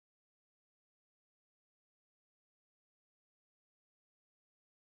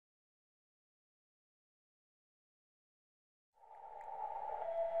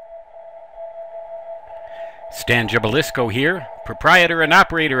Stan Gibilisco here, proprietor and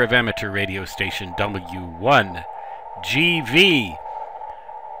operator of amateur radio station W1GV,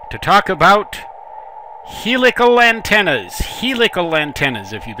 to talk about helical antennas. Helical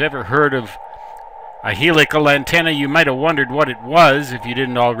antennas. If you've ever heard of a helical antenna, you might have wondered what it was if you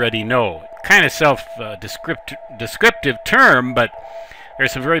didn't already know. Kind of self-descriptive term, but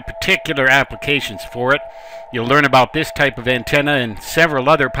there's some very particular applications for it. You'll learn about this type of antenna and several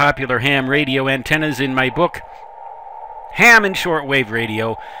other popular ham radio antennas in my book, Ham and Shortwave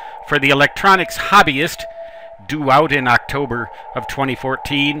Radio for the Electronics Hobbyist, due out in October of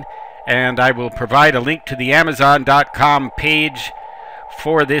 2014. And I will provide a link to the Amazon.com page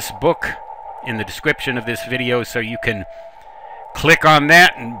for this book in the description of this video, so you can click on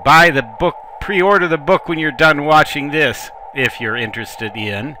that and buy the book, pre-order the book when you're done watching this, if you're interested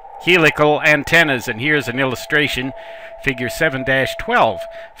in helical antennas. And here's an illustration, figure 7-12,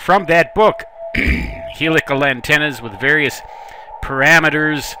 from that book. Helical antennas with various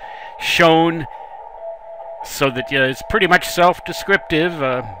parameters shown, so that it's pretty much self-descriptive,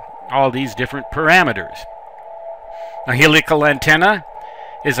 all these different parameters. A helical antenna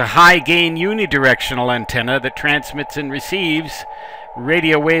is a high-gain unidirectional antenna that transmits and receives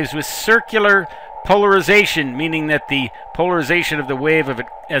radio waves with circular polarization, meaning that the polarization of the wave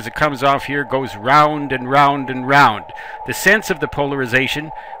as it comes off here goes round and round and round. The sense of the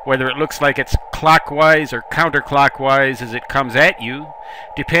polarization, whether it looks like it's clockwise or counterclockwise as it comes at you,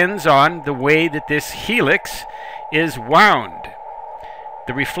 depends on the way that this helix is wound.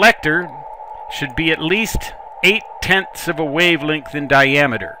 The reflector should be at least 8/10 of a wavelength in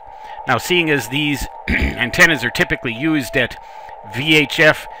diameter. Now, seeing as these antennas are typically used at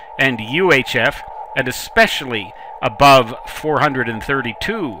VHF and UHF, and especially above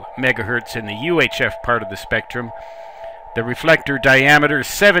 432 megahertz in the UHF part of the spectrum, the reflector diameter is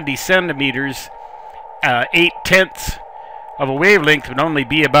 70 centimeters. 8/10 of a wavelength would only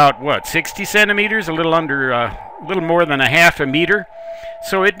be about, what, 60 centimeters? A little under, a little more than a half a meter.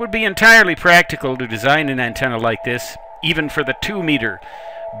 So it would be entirely practical to design an antenna like this, even for the 2-meter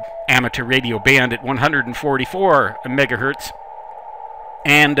amateur radio band at 144 megahertz.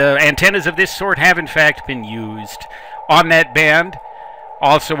 And antennas of this sort have in fact been used on that band,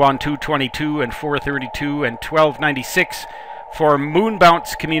 also on 222 and 432 and 1296 for moon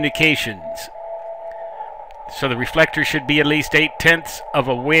bounce communications. So the reflector should be at least 8/10 of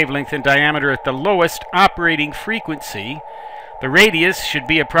a wavelength in diameter at the lowest operating frequency. The radius should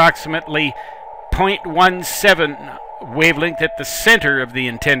be approximately 0.17 wavelength at the center of the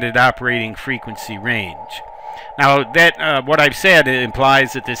intended operating frequency range. Now, that what I've said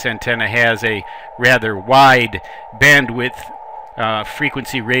implies that this antenna has a rather wide bandwidth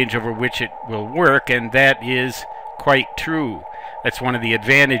frequency range over which it will work, and that is quite true. That's one of the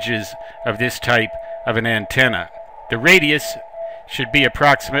advantages of this type of an antenna. The radius should be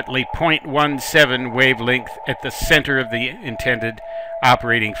approximately 0.17 wavelength at the center of the intended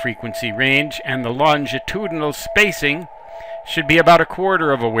operating frequency range, and the longitudinal spacing should be about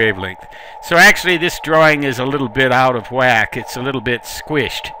 1/4 of a wavelength. So actually this drawing is a little bit out of whack. It's a little bit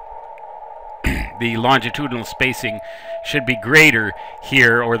squished. The longitudinal spacing should be greater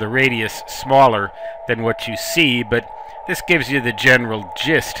here, or the radius smaller than what you see, but this gives you the general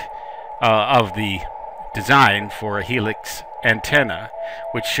gist of the design for a helix antenna,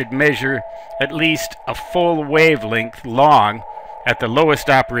 which should measure at least a full wavelength long at the lowest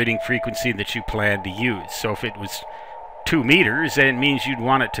operating frequency that you plan to use. So if it was 2 meters, then it means you'd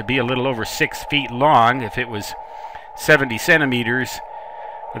want it to be a little over 6 feet long. If it was 70 centimeters,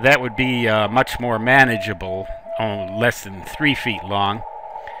 that would be much more manageable, less than 3 feet long.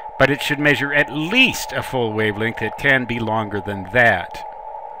 But it should measure at least a full wavelength. It can be longer than that.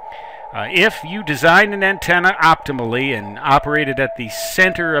 If you design an antenna optimally and operate it at the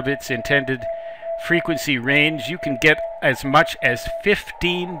center of its intended frequency range, you can get as much as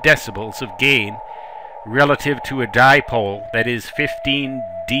 15 decibels of gain relative to a dipole, that is 15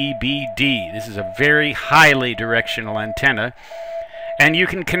 dBd. This is a very highly directional antenna, and you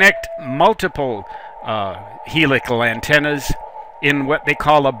can connect multiple helical antennas in what they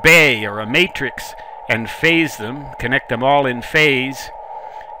call a bay or a matrix and phase them, connect them all in phase.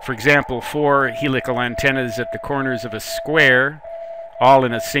 For example, 4 helical antennas at the corners of a square, all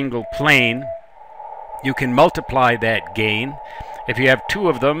in a single plane. You can multiply that gain. If you have 2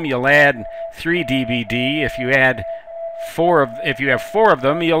 of them, you'll add 3 dBd. If you have 4 of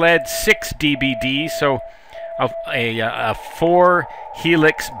them, you'll add 6 dBd. So a 4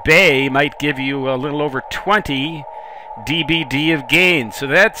 helix bay might give you a little over 20 dBd of gain. So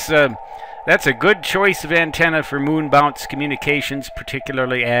that's a good choice of antenna for moon bounce communications,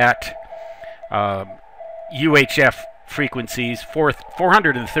 particularly at UHF frequencies.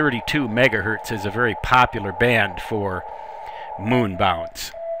 432 megahertz is a very popular band for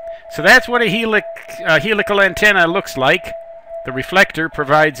moonbounds. So that's what a helical antenna looks like. The reflector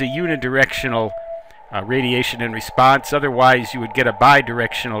provides a unidirectional radiation and response. Otherwise, you would get a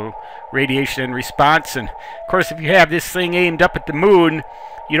bidirectional radiation and response. And of course, if you have this thing aimed up at the moon,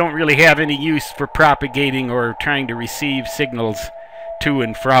 you don't really have any use for propagating or trying to receive signals to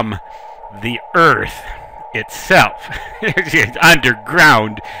and from the Earth itself. It's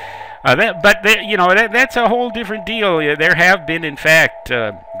underground. That's a whole different deal. There have been, in fact,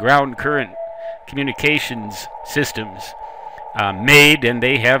 ground current communications systems made, and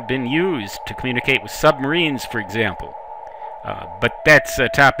they have been used to communicate with submarines, for example. But that's a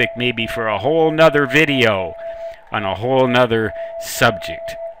topic maybe for a whole nother video on a whole nother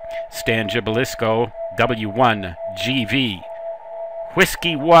subject. Stan Gibilisco, W1GV.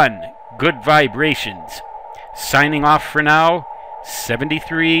 Whiskey 1, good vibrations. Signing off for now,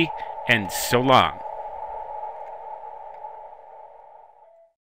 73, and so long.